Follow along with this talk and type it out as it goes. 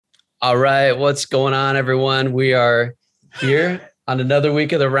All right. What's going on, everyone? We are here on another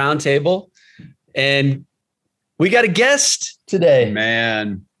week of the Roundtable, and we got a guest today.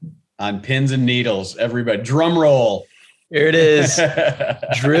 Man, on pins and needles, everybody, drum roll. Here it is,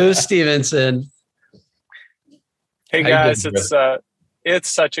 Drew Stevenson. Hey guys, it's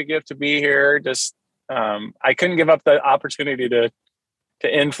such a gift to be here. Just I couldn't give up the opportunity to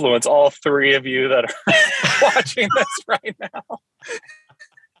influence all three of you that are watching this right now.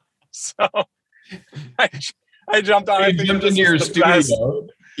 So I jumped on. You jumped into your studio.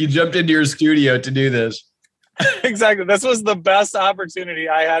 You jumped into your studio to do this. Exactly. This was the best opportunity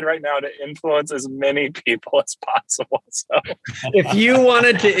I had right now to influence as many people as possible. So if you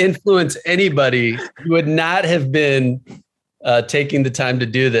wanted to influence anybody, you would not have been taking the time to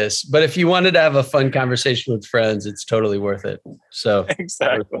do this. But if you wanted to have a fun conversation with friends, it's totally worth it. So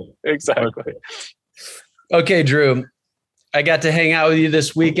exactly. Okay, Drew, I got to hang out with you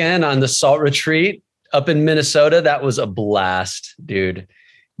this weekend on the Salt Retreat up in Minnesota. That was a blast, dude.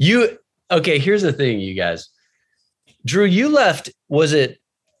 Okay, here's the thing, you guys. Drew, you left, was it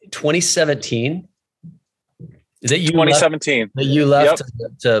 2017? Is it you 2017 that you left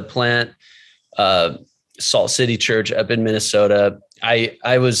to plant Salt City Church up in Minnesota?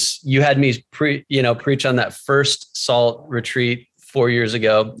 You had me preach on that first Salt Retreat 4 years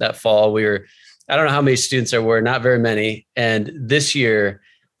ago. That fall, I don't know how many students there were, not very many. And this year,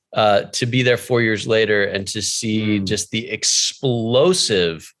 to be there 4 years later and to see just the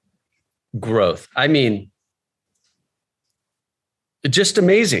explosive growth. I mean, just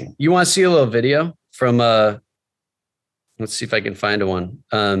amazing. You want to see a little video from, let's see if I can find one.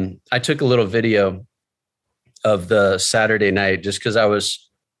 I took a little video of the Saturday night just because I was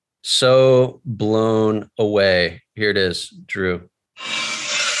so blown away. Here it is, Drew.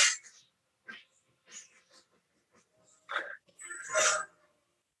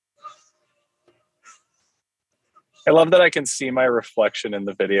 I love that I can see my reflection in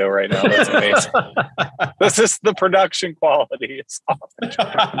the video right now. That's amazing. This is the production quality. It's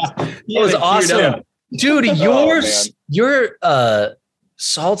it was awesome. Dude, your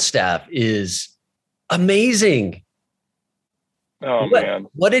Salt staff is amazing. Man.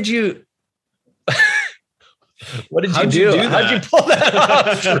 What did you do? How'd you pull that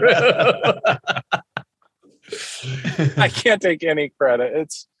off? I can't take any credit.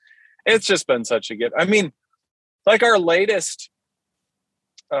 It's just been such a gift. I mean, like our latest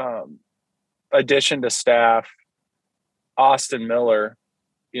addition to staff, Austin Miller,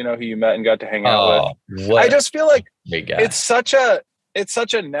 who you met and got to hang out with. I just feel like it's such a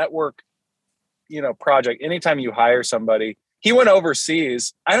network, project. Anytime you hire somebody, he went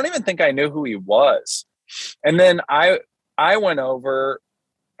overseas. I don't even think I knew who he was. And then I went over.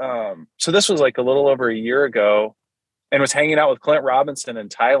 So this was like a little over a year ago and was hanging out with Clint Robinson in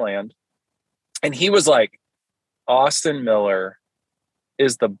Thailand. And he was like, Austin Miller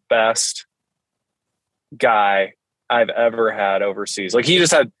is the best guy I've ever had overseas. Like he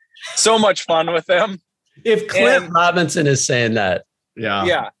just had so much fun with them. If Clint Robinson is saying that.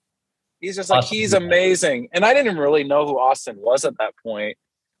 Yeah. He's just like, he's amazing. And I didn't really know who Austin was at that point,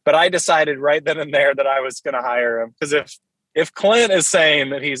 but I decided right then and there that I was going to hire him. Because if Clint is saying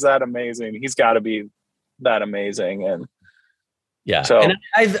that he's that amazing, he's got to be that amazing. And yeah. So, and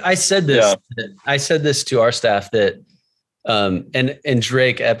I said this. Yeah. I said this to our staff that, and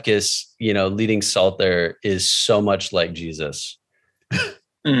Drake Epkiss, leading Salt there is so much like Jesus.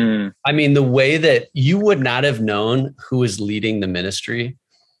 I mean, the way that you would not have known who is leading the ministry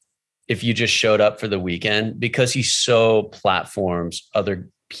if you just showed up for the weekend, because he so platforms other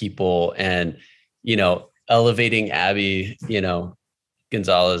people and, elevating Abby,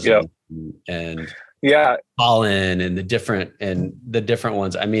 Gonzalez and yeah, Colin and the different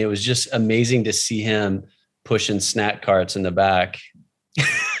ones. I mean, it was just amazing to see him pushing snack carts in the back.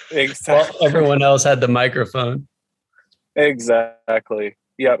 Exactly. While everyone else had the microphone. Exactly.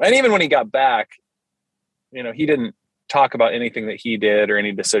 Yeah. And even when he got back, he didn't talk about anything that he did or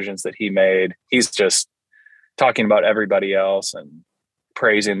any decisions that he made. He's just talking about everybody else and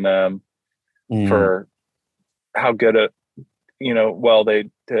praising them for how good well they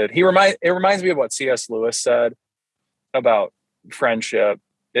did. It reminds me of what C.S. Lewis said about friendship,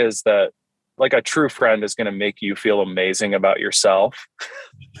 is that like a true friend is going to make you feel amazing about yourself.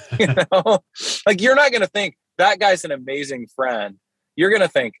 Like you're not going to think that guy's an amazing friend. You're going to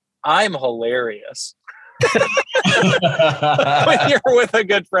think I'm hilarious when you're with a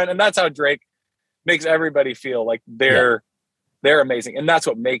good friend. And that's how Drake makes everybody feel like they're amazing. And that's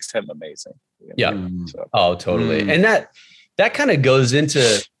what makes him amazing. Yeah. So. Oh, totally. And that kind of goes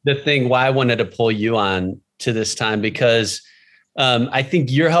into the thing why I wanted to pull you on to this time, because I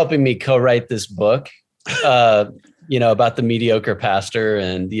think you're helping me co-write this book, about the mediocre pastor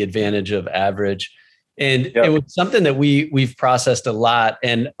and the advantage of average. And it was something that we've processed a lot.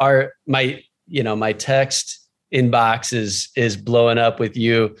 And my text inbox is blowing up with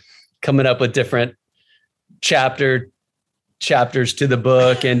you coming up with different chapters to the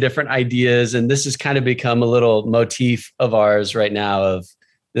book and different ideas. And this has kind of become a little motif of ours right now, of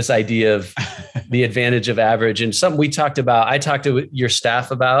this idea of the advantage of average, and something I talked to your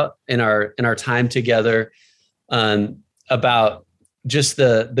staff about in our time together, about just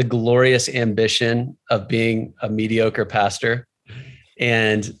the glorious ambition of being a mediocre pastor,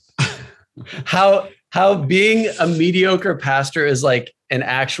 and how being a mediocre pastor is like an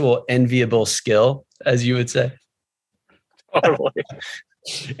actual enviable skill, as you would say. Totally.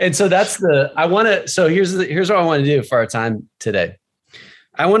 And so here's what I want to do for our time today.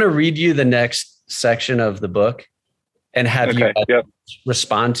 I want to read you the next section of the book and have you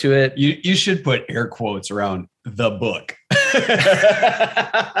respond to it. You should put air quotes around the book.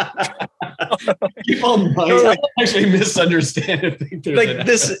 People might actually misunderstand and think there's like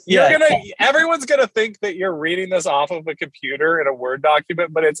this. Everyone's gonna think that you're reading this off of a computer in a Word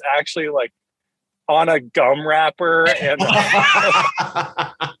document, but it's actually like on a gum wrapper and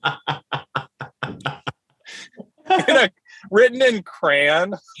written in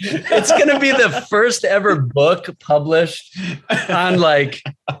crayon. It's going to be the first ever book published on like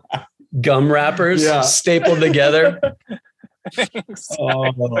gum wrappers stapled together.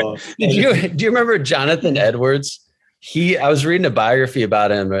 Exactly. Do you remember Jonathan Edwards? I was reading a biography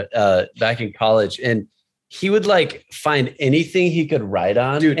about him back in college, and he would like find anything he could write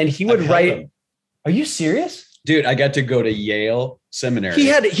on. Dude, and he would write. Are you serious? Dude, I got to go to Yale Seminary.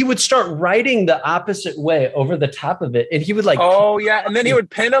 He would start writing the opposite way over the top of it. And he would like, and then he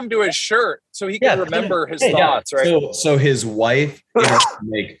would pin them to his shirt so he could remember his thoughts, right? So his wife, to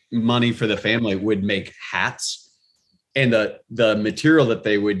make money for the family, would make hats. And the material that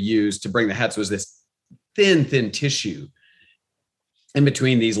they would use to bring the hats was this thin tissue in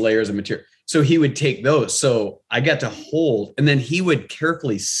between these layers of material. So he would take those. So I got to hold, and then he would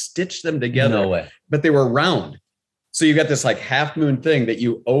carefully stitch them together. No way. But they were round. So you got this like half moon thing that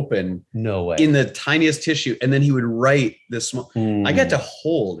you open. No way. In the tiniest tissue. And then he would write this small. I got to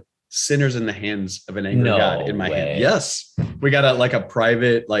hold Sinners in the Hands of an Angry God in my hand. Yes. We got a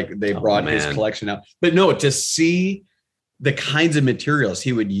private, they brought his collection out. But no, to see the kinds of materials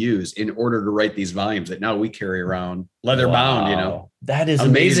he would use in order to write these volumes that now we carry around leather bound, That is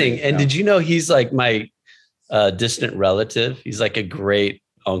amazing. And did you know he's like my distant relative? He's like a great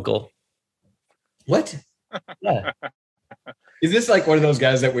uncle. What? Yeah. Is this like one of those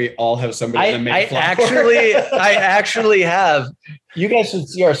guys that we all have somebody in the I actually have. You guys should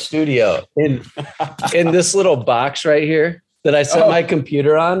see our studio in this little box right here that I set my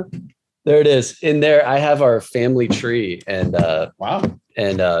computer on. There it is. In there, I have our family tree, and wow.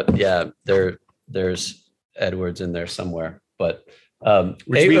 And there's Edwards in there somewhere. But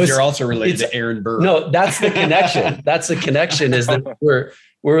which means you're also related to Aaron Burr. No, that's the connection. That's the connection, is that we're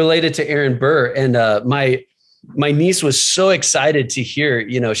related to Aaron Burr. And my niece was so excited to hear,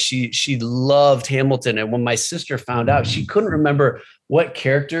 she loved Hamilton. And when my sister found out, she couldn't remember what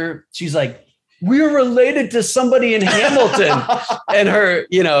character. She's like, we're related to somebody in Hamilton. And her,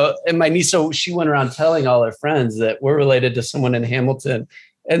 and my niece, so she went around telling all her friends that we're related to someone in Hamilton.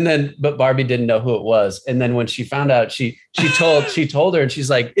 And then, but Barbie didn't know who it was. And then when she found out, she told her, and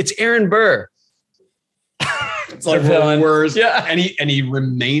she's like, it's Aaron Burr. It's like words. Yeah. And he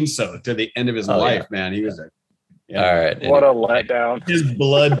remained so to the end of his life, man. He was like, all right. What a letdown. His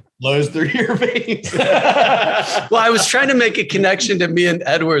blood flows through your veins. Well, I was trying to make a connection to me and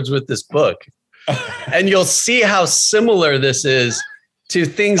Edwards with this book. And you'll see how similar this is to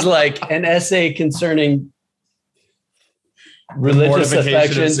things like an essay concerning religious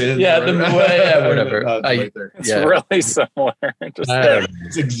affection. Whatever. It's really similar.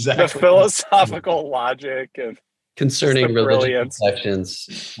 It's exactly the philosophical logic and concerning religious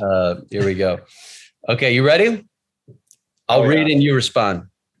affections. Here we go. Okay, you ready? I'll read and you respond,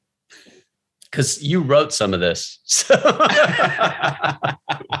 because you wrote some of this. So.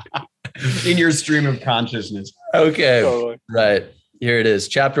 In your stream of consciousness. Okay. Totally. Right. Here it is.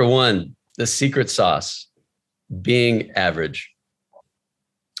 Chapter 1, the secret sauce, being average.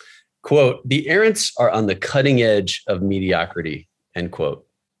 Quote, the Arendts are on the cutting edge of mediocrity, end quote.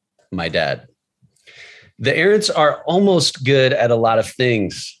 My dad. The Arendts are almost good at a lot of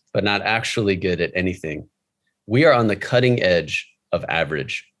things, but not actually good at anything. We are on the cutting edge of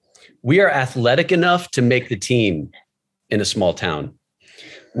average. We are athletic enough to make the team in a small town.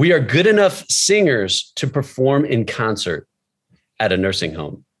 We are good enough singers to perform in concert. at a nursing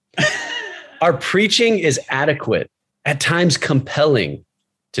home. Our preaching is adequate, at times compelling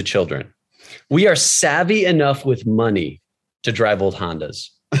to children. We are savvy enough with money to drive old Hondas.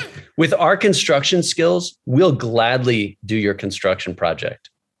 With our construction skills, we'll gladly do your construction project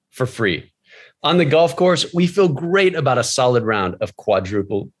for free. On the golf course, we feel great about a solid round of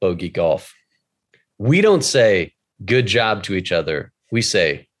quadruple bogey golf. We don't say good job to each other. We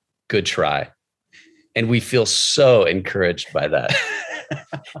say good try. And we feel so encouraged by that.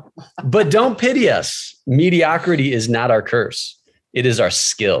 But don't pity us. Mediocrity is not our curse. It is our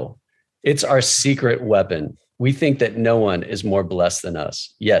skill. It's our secret weapon. We think that no one is more blessed than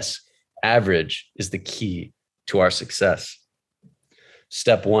us. Yes, average is the key to our success.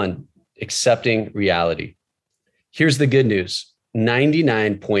 Step 1, accepting reality. Here's the good news.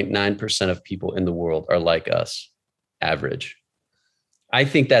 99.9% of people in the world are like us, average. I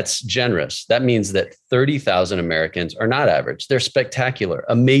think that's generous. That means that 30,000 Americans are not average. They're spectacular,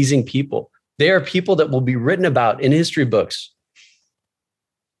 amazing people. They are people that will be written about in history books.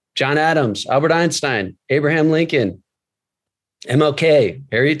 John Adams, Albert Einstein, Abraham Lincoln, MLK,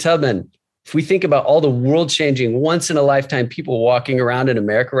 Harriet Tubman. If we think about all the world-changing, once-in-a-lifetime people walking around in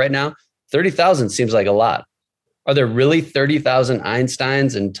America right now, 30,000 seems like a lot. Are there really 30,000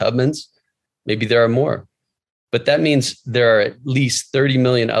 Einsteins and Tubmans? Maybe there are more. But that means there are at least 30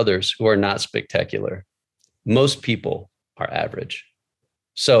 million others who are not spectacular. Most people are average.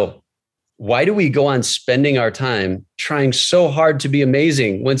 So why do we go on spending our time trying so hard to be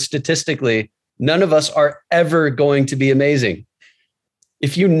amazing when statistically none of us are ever going to be amazing?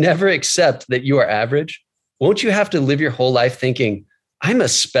 If you never accept that you are average, won't you have to live your whole life thinking, I'm a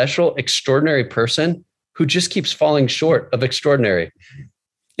special, extraordinary person who just keeps falling short of extraordinary?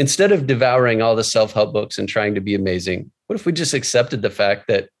 Instead of devouring all the self-help books and trying to be amazing, what if we just accepted the fact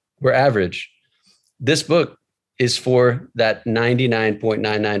that we're average? This book is for that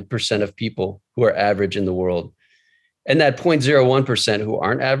 99.99% of people who are average in the world. And that 0.01% who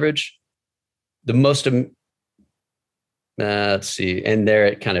aren't average, the most, let's see, and there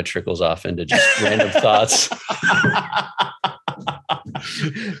it kind of trickles off into just random thoughts.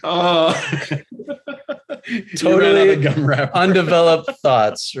 Totally undeveloped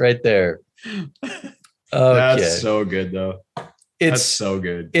thoughts right there. Okay. That's so good though. That's so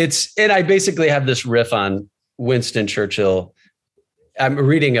good. And I basically have this riff on Winston Churchill. I'm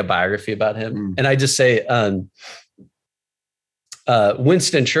reading a biography about him. And I just say,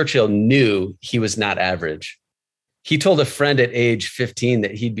 Winston Churchill knew he was not average. He told a friend at age 15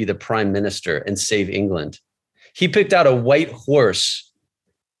 that he'd be the prime minister and save England. He picked out a white horse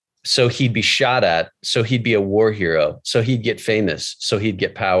so he'd be shot at, so he'd be a war hero, so he'd get famous, so he'd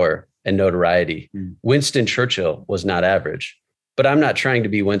get power and notoriety. Winston Churchill was not average, but I'm not trying to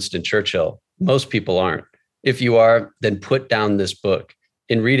be Winston Churchill. Most people aren't. If you are, then put down this book.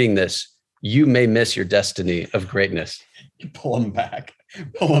 In reading this, you may miss your destiny of greatness. You pull them back,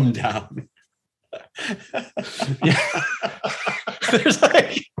 pull them down. Yeah. There's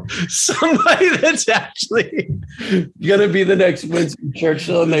like somebody that's actually gonna be the next Winston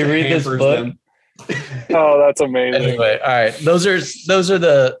Churchill, and they read this book. Oh, that's amazing. Anyway, all right. Those are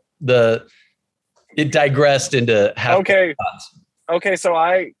the it digressed into okay. So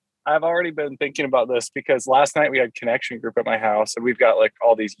I've already been thinking about this because last night we had connection group at my house, and we've got like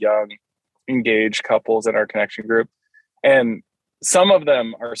all these young engaged couples in our connection group, and some of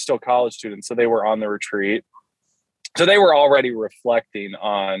them are still college students, so they were on the retreat. So they were already reflecting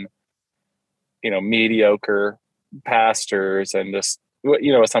on, mediocre pastors and just,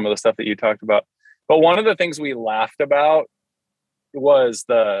 some of the stuff that you talked about. But one of the things we laughed about was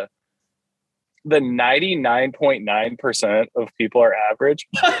the 99.9% of people are average,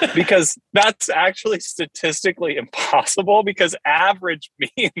 because that's actually statistically impossible, because average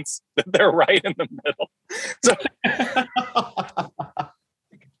means that they're right in the middle. So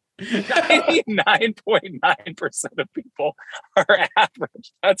 99.9% of people are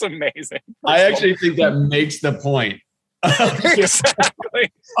average. That's amazing. I actually think that makes the point.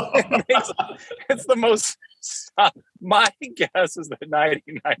 Exactly. It's the most. My guess is that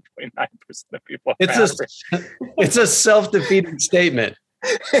 99.9% of people are average. It's a self-defeating statement.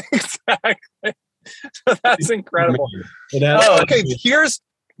 Exactly. So that's incredible. Okay.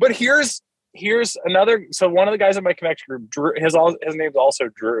 Here's another. So one of the guys in my connection group, Drew, his name's also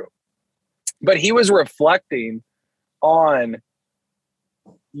Drew, but he was reflecting on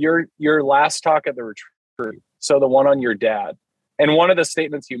your last talk at the retreat. So the one on your dad, and one of the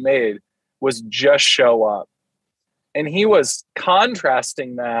statements you made was just show up. And he was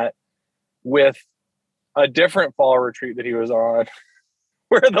contrasting that with a different fall retreat that he was on,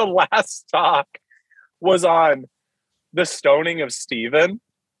 where the last talk was on the stoning of Stephen.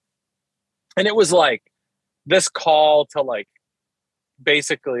 And it was like this call to like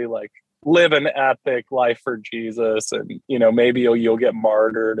basically like live an epic life for Jesus, and you know, maybe you'll get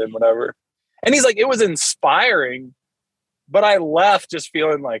martyred and whatever. And he's like, it was inspiring, but I left just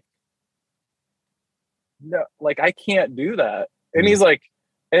feeling like, no, like I can't do that. And he's like,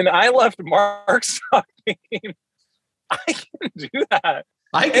 and I left Mark's thinking, I can do that.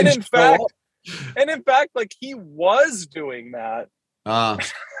 I can. And in fact, like he was doing that.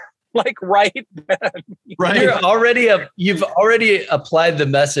 Like right then. Right. You've already applied the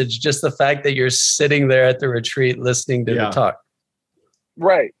message, just the fact that you're sitting there at the retreat listening to the talk.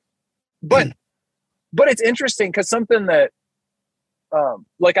 Right. But it's interesting because something that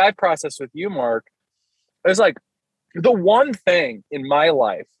like I processed with you, Mark, is like the one thing in my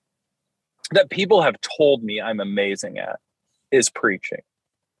life that people have told me I'm amazing at is preaching.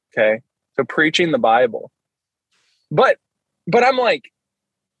 Okay. So preaching the Bible. But I'm like,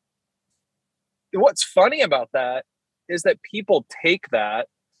 what's funny about that is that people take that.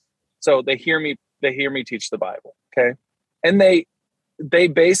 So they hear me teach the Bible. Okay. And they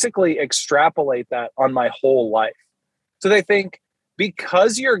basically extrapolate that on my whole life. So they think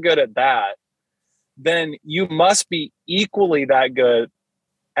because you're good at that, then you must be equally that good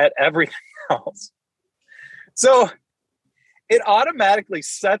at everything else. So it automatically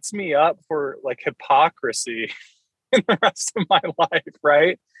sets me up for like hypocrisy in the rest of my life,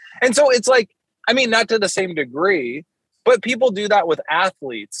 right? And so it's like, I mean, not to the same degree, but people do that with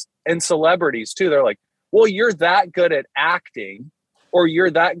athletes and celebrities too. They're like, well, you're that good at acting or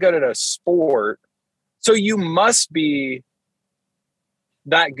you're that good at a sport, so you must be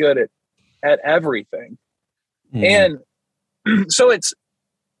that good at everything. And so it's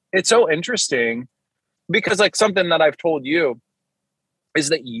so interesting because like something that I've told you is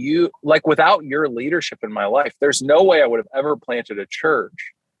that you, like, without your leadership in my life, there's no way I would have ever planted a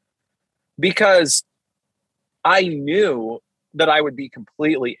church, because I knew that I would be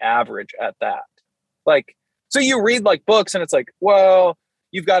completely average at that. Like, so you read like books and it's like, well,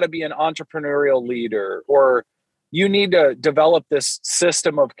 you've got to be an entrepreneurial leader, or you need to develop this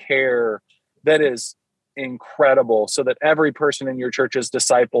system of care that is incredible so that every person in your church is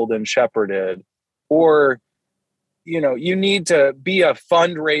discipled and shepherded, or, you know, you need to be a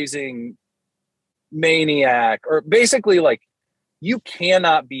fundraising maniac, or basically like, you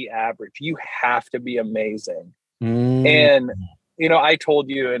cannot be average. You have to be amazing. And, you know, I told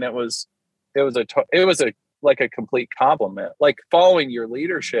you, and it was like a complete compliment, like following your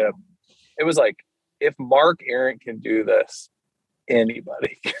leadership. It was like, if Mark Aaron can do this,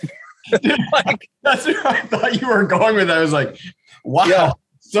 anybody can. Like, that's where I thought you were going with that. I was like, wow,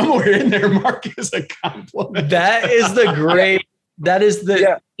 somewhere in there, Mark is a compliment. That is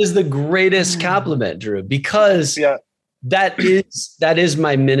the greatest compliment, Drew, because that is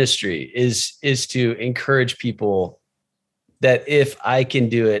my ministry, is to encourage people that if I can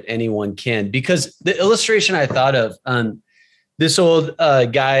do it, anyone can. Because the illustration I thought of, this old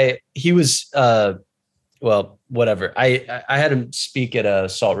guy, he was, well, whatever. I had him speak at a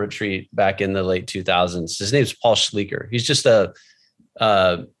SALT retreat back in the late 2000s. His name's Paul Schleicher. He's just a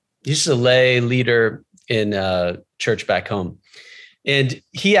lay leader in church back home. And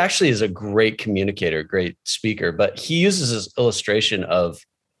he actually is a great communicator, great speaker, but he uses this illustration of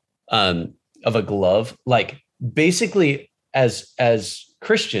a glove. Like, basically, as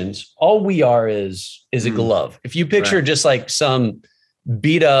Christians, all we are is a glove. If you picture just like some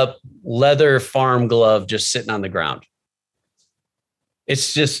beat up leather farm glove just sitting on the ground,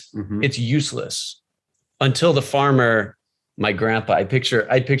 it's just it's useless until the farmer. My grandpa, I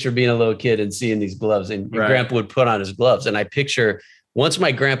picture being a little kid and seeing these gloves, and your grandpa would put on his gloves. And I picture once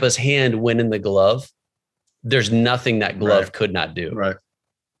my grandpa's hand went in the glove, there's nothing that glove could not do. Right.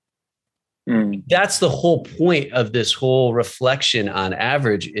 That's the whole point of this whole reflection on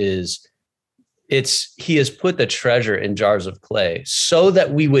average is he has put the treasure in jars of clay so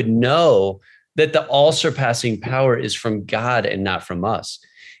that we would know that the all surpassing power is from God and not from us.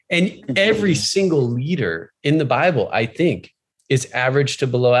 And every single leader in the Bible, I think, is average to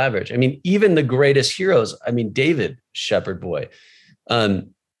below average. I mean, even the greatest heroes, I mean, David, shepherd boy,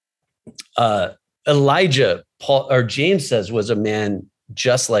 Elijah, Paul, or James says, was a man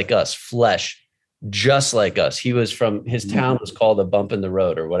just like us, flesh, just like us. He was from, his town was called a bump in the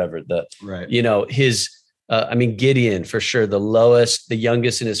road or whatever. You know, Gideon, for sure, the lowest, the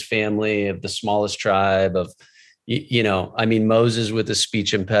youngest in his family, of the smallest tribe of, Moses with a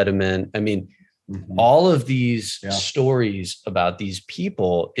speech impediment. I mean, all of these stories about these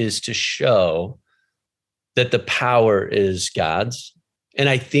people is to show that the power is God's. And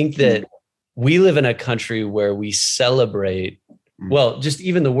I think that we live in a country where we celebrate. Well, just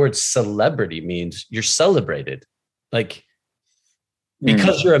even the word celebrity means you're celebrated, like,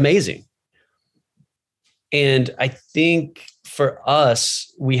 because you're amazing. And I think for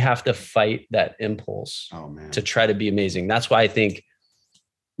us, we have to fight that impulse to try to be amazing. That's why I think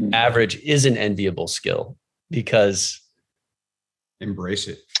average is an enviable skill, because embrace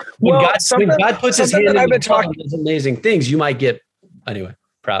it. When God puts his hand in the these amazing things, you might get, anyway,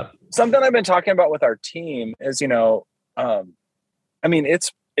 proud. Something I've been talking about with our team is, I mean,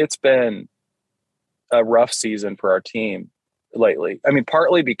 it's been a rough season for our team lately. I mean,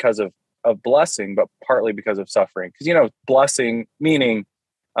 partly because of blessing, but partly because of suffering. Because, blessing meaning,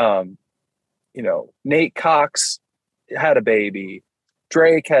 Nate Cox had a baby,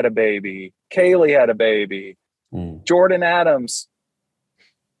 Drake had a baby, Kaylee had a baby, Jordan Adams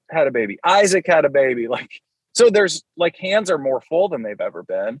had a baby, Isaac had a baby. Like, so there's like hands are more full than they've ever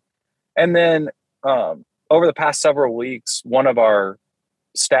been. And then over the past several weeks, one of our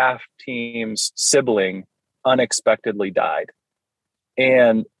staff team's sibling unexpectedly died.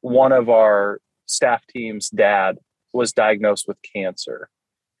 And one of our staff team's dad was diagnosed with cancer.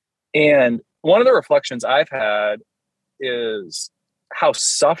 And one of the reflections I've had is how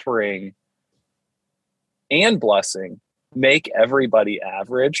suffering and blessing make everybody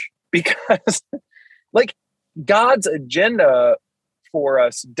average, because like God's agenda for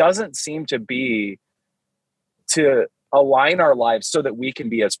us doesn't seem to be to align our lives so that we can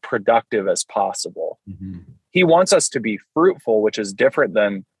be as productive as possible. He wants us to be fruitful, which is different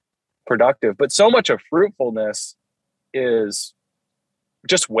than productive. But so much of fruitfulness is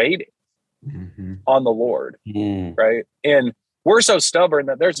just waiting on the Lord, right? And we're so stubborn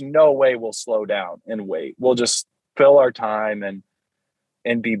that there's no way we'll slow down and wait. We'll just fill our time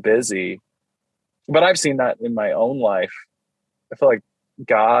and be busy. But I've seen that in my own life. I feel like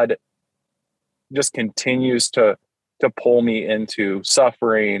God just continues to pull me into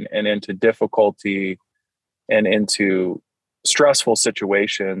suffering and into difficulty and into stressful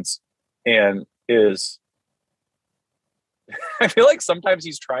situations, and I feel like sometimes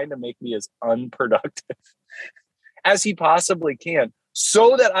he's trying to make me as unproductive as he possibly can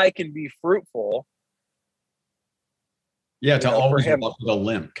so that I can be fruitful. Yeah. To always walk with a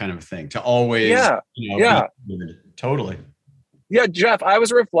limp kind of thing, to always, totally. Yeah. Jeff, I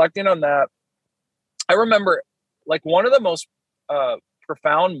was reflecting on that. I remember like one of the most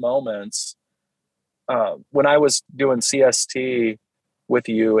profound moments when I was doing CST with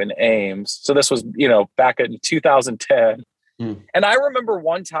you in Ames. So this was, back in 2010. And I remember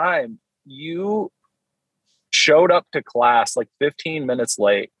one time you showed up to class like 15 minutes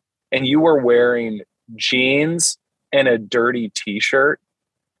late, and you were wearing jeans and a dirty t-shirt.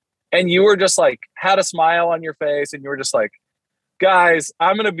 And you were just like, had a smile on your face. And you were just like, guys,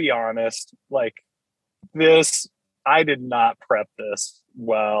 I'm going to be honest. Like this, I did not prep this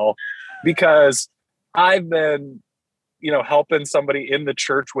well, because I've been, helping somebody in the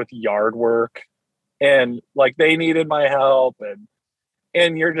church with yard work, and like they needed my help.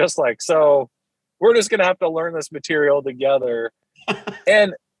 And you're just like, so we're just going to have to learn this material together.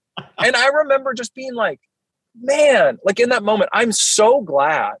 and I remember just being like, man, like in that moment, I'm so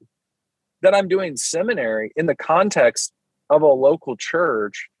glad that I'm doing seminary in the context of a local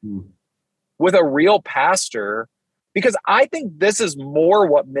church with a real pastor, because I think this is more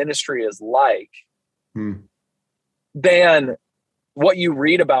what ministry is like than what you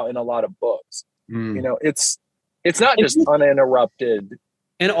read about in a lot of books. It's not just uninterrupted.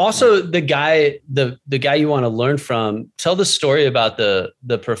 And also the guy you want to learn from, tell the story about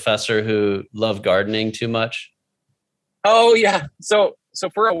the professor who loved gardening too much. Oh yeah. So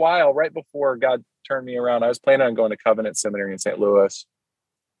for a while, right before God turned me around, I was planning on going to Covenant Seminary in St. Louis.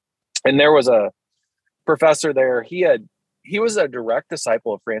 And there was a professor there. He was a direct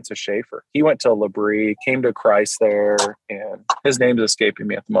disciple of Francis Schaeffer. He went to L'Abri, came to Christ there, and his name is escaping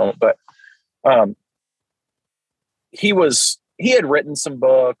me at the moment. But he had written some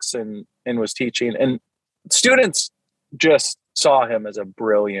books and was teaching, and students just saw him as a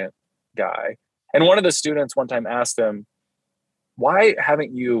brilliant guy. And one of the students one time asked him, why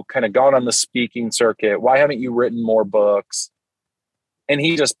haven't you kind of gone on the speaking circuit? Why haven't you written more books? And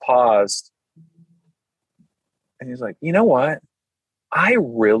he just paused. And he's like, you know what? I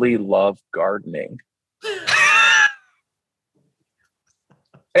really love gardening.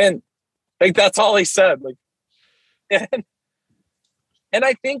 And like, that's all he said. Like, and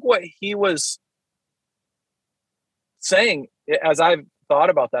I think what he was saying, as I've thought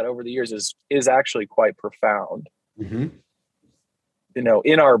about that over the years, is actually quite profound.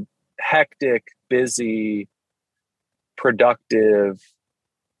 In our hectic, busy, productive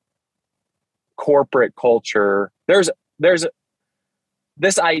corporate culture. There's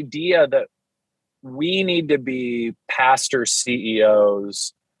this idea that we need to be pastor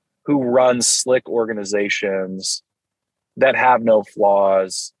CEOs who run slick organizations that have no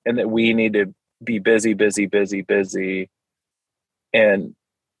flaws, and that we need to be busy. And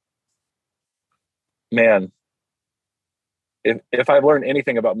man, if I've learned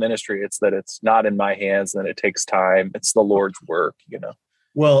anything about ministry, it's that it's not in my hands and it takes time. It's the Lord's work, you know?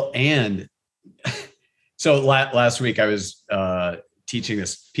 Well, and so last week I was teaching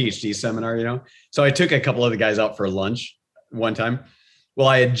this PhD seminar, you know? So I took a couple of the guys out for lunch one time. Well,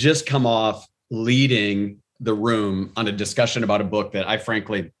 I had just come off leading the room on a discussion about a book that I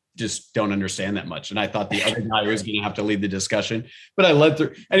frankly just don't understand that much. And I thought the other guy was going to have to lead the discussion, but I led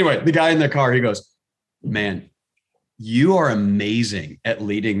through. Anyway, the guy in the car, he goes, man, you are amazing at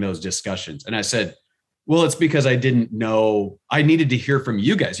leading those discussions. And I said, well, it's because I didn't know. I needed to hear from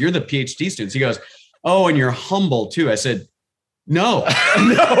you guys. You're the PhD students. He goes, oh, and you're humble too. I said, no,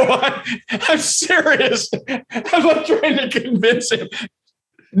 I'm serious. I'm like trying to convince him.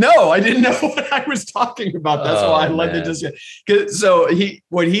 No, I didn't know what I was talking about. That's why I led the discussion. So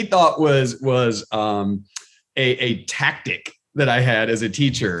what he thought was a tactic that I had as a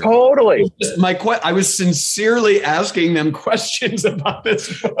teacher. Totally. I was sincerely asking them questions about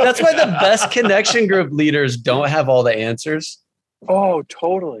this book. That's why the best connection group leaders don't have all the answers. Oh,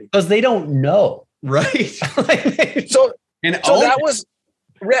 totally. Because they don't know. Right. So that was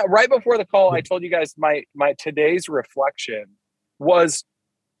right before the call. I told you guys my today's reflection was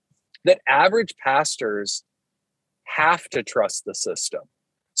that average pastors have to trust the system.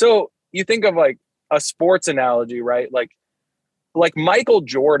 So you think of like a sports analogy, right? Like Michael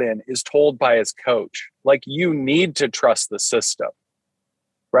Jordan is told by his coach, like, you need to trust the system,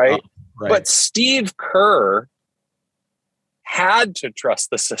 right? Right. But Steve Kerr had to trust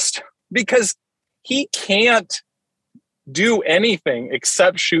the system because he can't do anything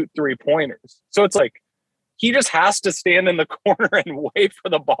except shoot 3-pointers. So it's like, he just has to stand in the corner and wait for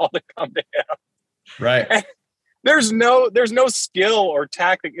the ball to come to him. Right. And there's no skill or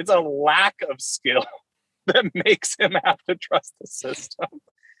tactic. It's a lack of skill that makes him have to trust the system.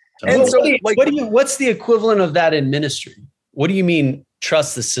 And so, what's the equivalent of that in ministry? What do you mean,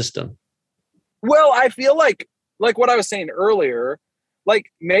 trust the system? Well, I feel like what I was saying earlier,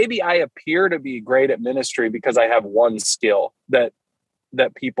 like maybe I appear to be great at ministry because I have one skill that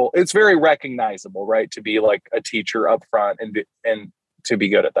people, it's very recognizable, right? To be like a teacher up front and to be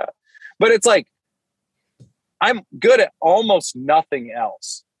good at that. But it's like, I'm good at almost nothing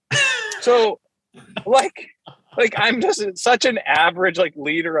else. So like I'm just such an average like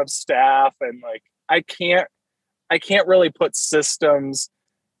leader of staff, and like I can't really put systems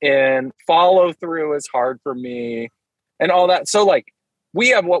in. Follow through is hard for me and all that. So like we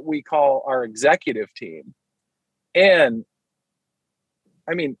have what we call our executive team. And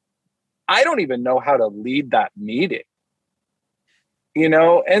I mean, I don't even know how to lead that meeting, you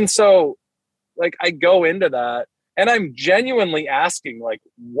know? And so like I go into that and I'm genuinely asking like,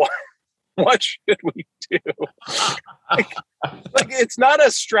 what should we do? like it's not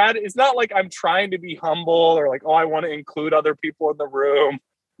a strategy. It's not like I'm trying to be humble or like, oh, I want to include other people in the room.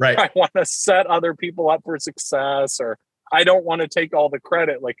 Right. I want to set other people up for success, or I don't want to take all the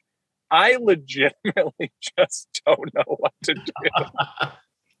credit. Like I legitimately just don't know what to do.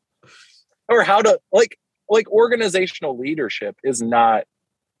 Or how to like organizational leadership is not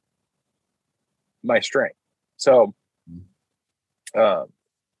my strength. So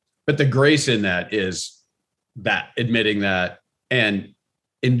but the grace in that is that admitting that and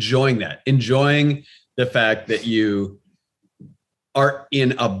enjoying the fact that you are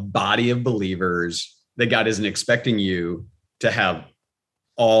in a body of believers, that God isn't expecting you to have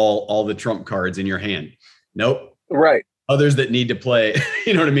all the trump cards in your hand. Nope. Right. Others that need to play,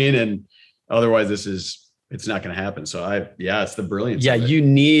 you know what I mean? And otherwise it's not going to happen. So it's the brilliance. Yeah.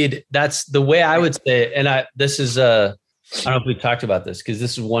 That's the way I would say it. And I don't know if we talked about this, because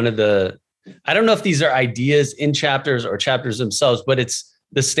this is one of I don't know if these are ideas in chapters or chapters themselves, but it's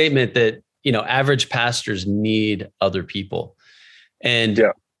the statement that, you know, average pastors need other people. And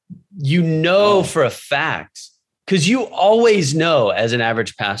for a fact, because you always know as an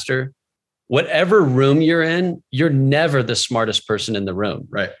average pastor, whatever room you're in, you're never the smartest person in the room.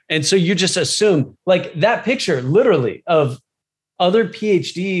 Right. And so you just assume, like that picture literally of other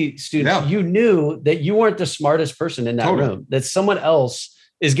PhD students, you knew that you weren't the smartest person in that room, that someone else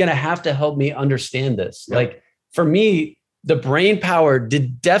is going to have to help me understand this. Yeah. Like for me, the brain power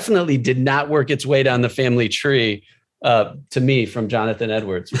definitely did not work its way down the family tree to me from Jonathan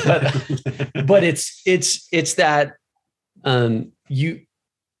Edwards. But it's that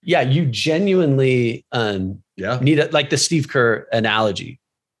you genuinely need like the Steve Kerr analogy.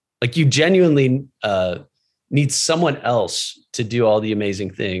 Like you genuinely need someone else to do all the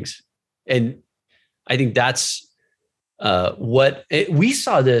amazing things. And I think that's we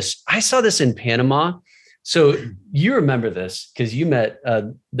saw this. I saw this in Panama. So you remember this because you met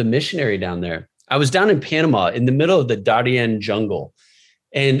the missionary down there. I was down in Panama in the middle of the Darien jungle.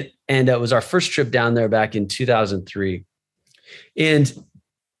 And it was our first trip down there back in 2003. And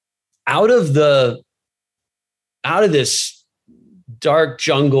out of this dark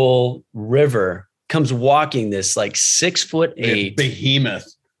jungle river comes walking this like 6'8" behemoth,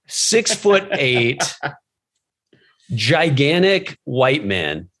 6'8" gigantic white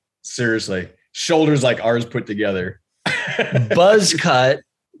man. Seriously, shoulders like ours put together, buzz cut,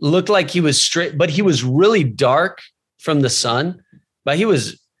 looked like he was straight, but he was really dark from the sun. But he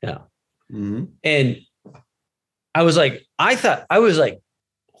was, Mm-hmm. And I was like,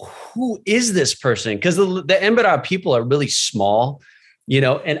 who is this person? Because the Embera people are really small,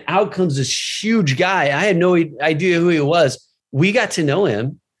 and out comes this huge guy. I had no idea who he was. We got to know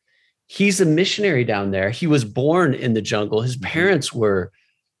him. He's a missionary down there. He was born in the jungle. His parents were,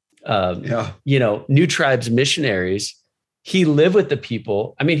 New Tribes missionaries. He lived with the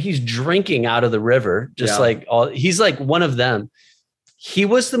people. I mean, he's drinking out of the river, he's like one of them. He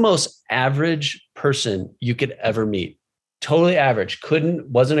was the most average person you could ever meet. Totally average.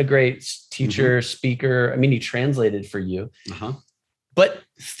 Wasn't a great teacher, speaker. I mean, he translated for you. But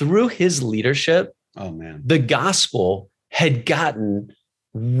through his leadership, the gospel had gotten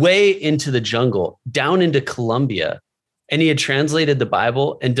way into the jungle, down into Colombia. And he had translated the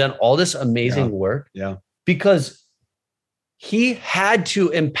Bible and done all this amazing work. Yeah. Because he had to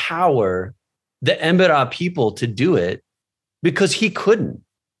empower the Embera people to do it because he couldn't.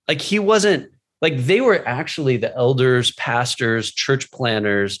 Like he wasn't, like they were actually the elders, pastors, church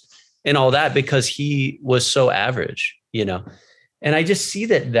planners, and all that because he was so average, And I just see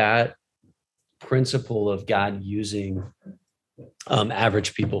that principle of God using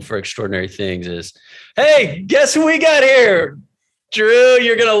average people for extraordinary things is, hey, guess who we got here? Drew,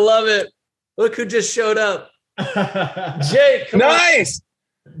 you're going to love it. Look who just showed up. Jake. Nice. On.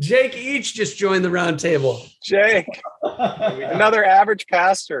 Jake Each just joined the round table. Jake, another average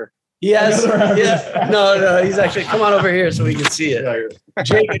pastor. Yes. Yeah. No. He's actually, come on over here so we can see it.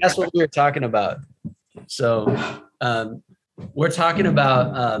 Jake, that's what we were talking about. So we're talking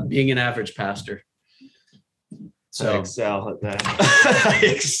about being an average pastor. So I excel at that.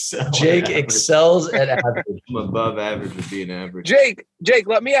 Jake excels at average. I'm above average of being average. Jake,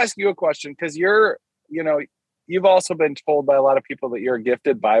 let me ask you a question because you've also been told by a lot of people that you're a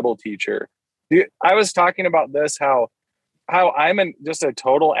gifted Bible teacher. I was talking about this, how I'm just a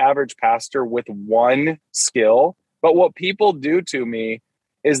total average pastor with one skill. But what people do to me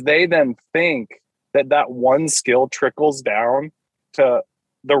is they then think that one skill trickles down to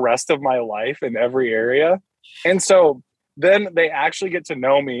the rest of my life in every area. And so then they actually get to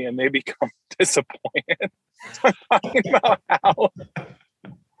know me and they become disappointed. So I'm talking about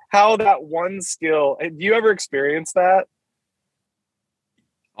how that one skill, do you ever experience that?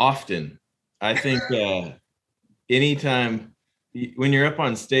 Often. I think anytime when you're up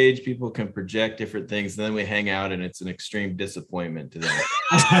on stage, people can project different things. And then we hang out and it's an extreme disappointment to them.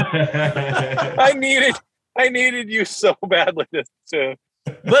 I needed you so badly to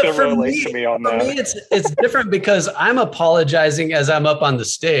for me, it's different because I'm apologizing as I'm up on the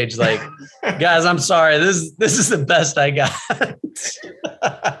stage. Like, guys, I'm sorry. This is the best I got.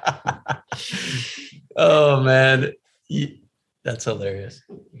 Oh man, that's hilarious.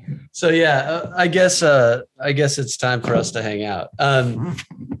 So yeah, I guess it's time for us to hang out.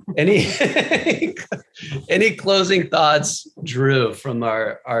 Any closing thoughts, Drew, from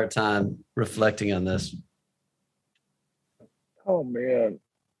our time reflecting on this? Oh man.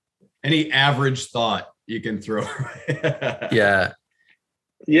 Any average thought you can throw? Yeah.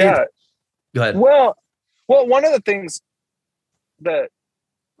 Go ahead. Well, one of the things that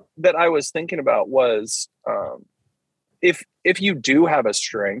I was thinking about was if you do have a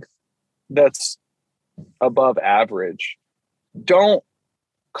strength that's above average, don't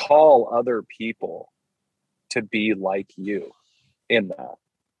call other people to be like you in that.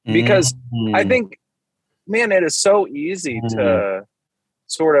 Because I think, man, it is so easy to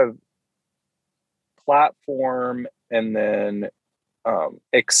sort of platform and then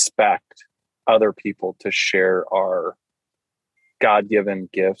expect other people to share our God-given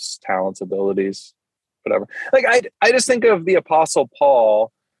gifts, talents, abilities, whatever. Like I just think of the Apostle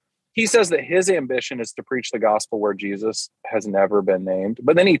Paul. He says that his ambition is to preach the gospel where Jesus has never been named.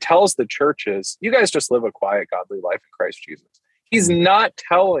 But then he tells the churches, you guys just live a quiet, godly life in Christ Jesus. He's not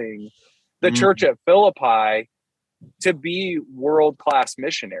telling the church at Philippi to be world-class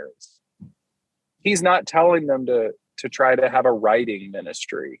missionaries. He's not telling them to try to have a writing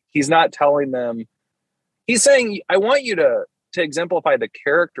ministry. He's not telling them. He's saying, I want you to exemplify the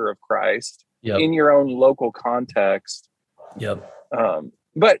character of Christ in your own local context. Yep.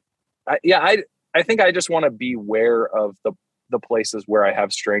 But I think I just want to be aware of the places where I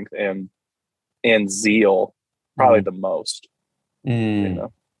have strength and zeal, probably the most. You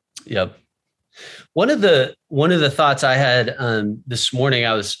know? Yep. One of the thoughts I had this morning,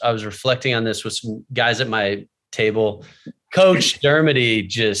 I was reflecting on this with some guys at my table. Coach Dermody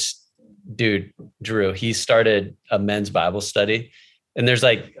Drew, he started a men's Bible study, and there's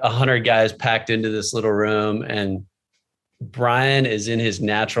like 100 guys packed into this little room, and Brian is in his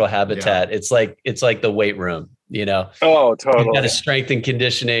natural habitat. Yeah. It's like the weight room, you know? Oh, totally. He's got a strength and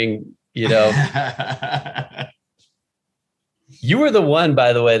conditioning, you know. You were the one,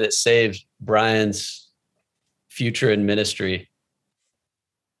 by the way, that saved Brian's future in ministry.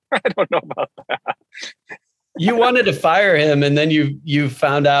 I don't know about that. You wanted to fire him, and then you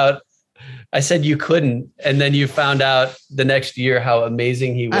found out. I said you couldn't, and then you found out the next year how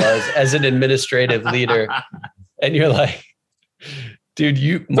amazing he was as an administrative leader, and you're like, dude,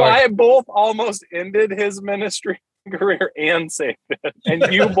 So I both almost ended his ministry career and saved it,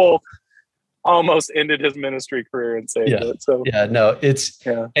 and you both almost ended his ministry career and saved it. So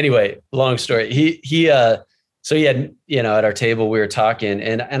anyway, long story. He so he had, you know, at our table we were talking,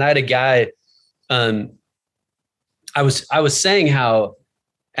 and I had a guy. I was saying how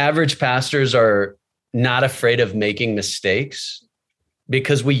average pastors are not afraid of making mistakes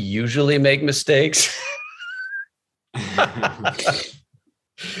because we usually make mistakes.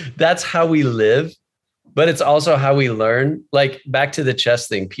 That's how we live, but it's also how we learn. Like back to the chess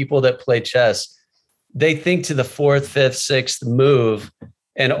thing, people that play chess, they think to the 4th, 5th, 6th move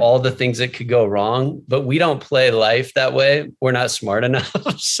and all the things that could go wrong, but we don't play life that way. We're not smart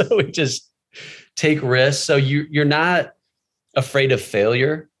enough. So we just take risks. So you're not afraid of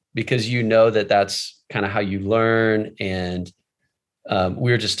failure because you know that that's kind of how you learn. And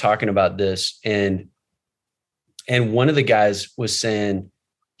we were just talking about this, and one of the guys was saying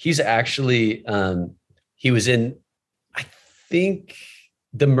he's actually he was in, I think,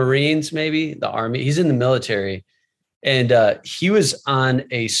 the Marines, maybe the Army. He's in the military, and he was on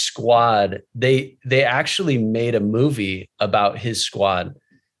a squad. They actually made a movie about his squad,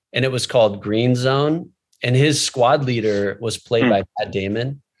 and it was called Green Zone. And his squad leader was played by Matt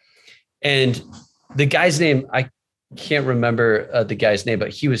Damon. And the guy's name, I can't remember the guy's name, but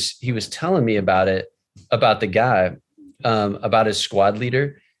he was telling me about it, about the guy, about his squad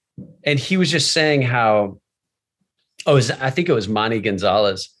leader. And he was just saying how, I think it was Manny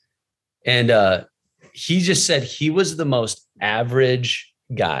Gonzalez. And he just said he was the most average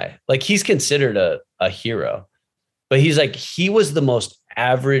guy. Like he's considered a hero, but he's like, he was the most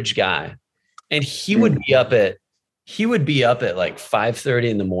average guy. And he would be up at like 5:30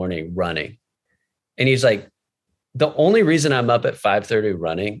 in the morning running. And he's like, the only reason I'm up at 5:30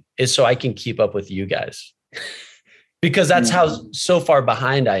 running is so I can keep up with you guys. Because that's how so far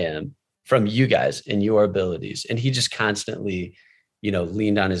behind I am from you guys and your abilities. And he just constantly, you know,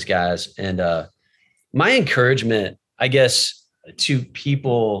 leaned on his guys. And my encouragement, I guess, to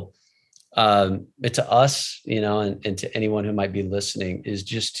people, to us, you know, and to anyone who might be listening is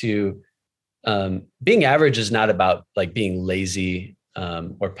just to, being average is not about like being lazy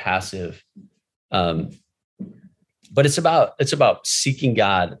or passive, but it's about seeking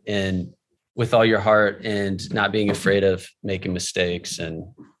God and with all your heart and not being afraid of making mistakes and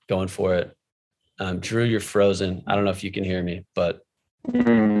going for it. Drew, you're frozen. I don't know if you can hear me, but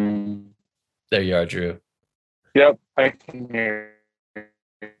there you are, Drew. Yep, I can hear.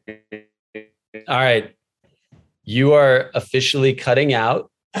 All right, you are officially cutting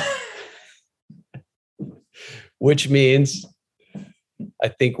out. Which means I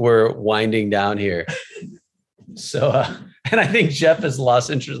think we're winding down here. So, and I think Jeff has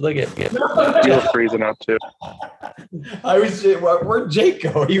lost interest. Look at him. You're freezing out too. Where'd Jake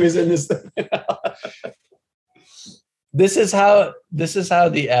go? He was in this thing. This is how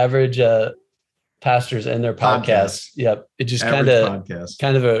the average pastors end their podcasts. Yep. It just kind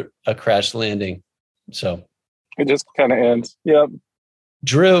of a crash landing. So it just kind of ends. Yep.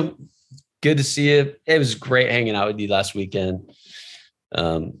 Drew, good to see you. It was great hanging out with you last weekend.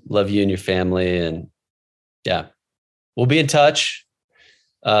 Love you and your family. And yeah, we'll be in touch.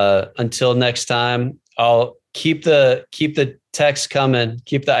 Until next time, I'll keep the text coming,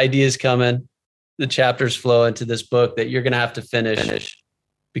 keep the ideas coming, the chapters flow into this book that you're going to have to finish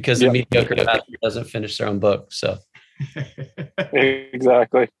because the mediocre pastor doesn't finish their own book. So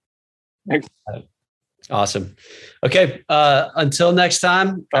Exactly. Awesome. Okay. Until next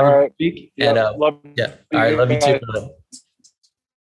time. All right. Week, and love you. All right. Love you too.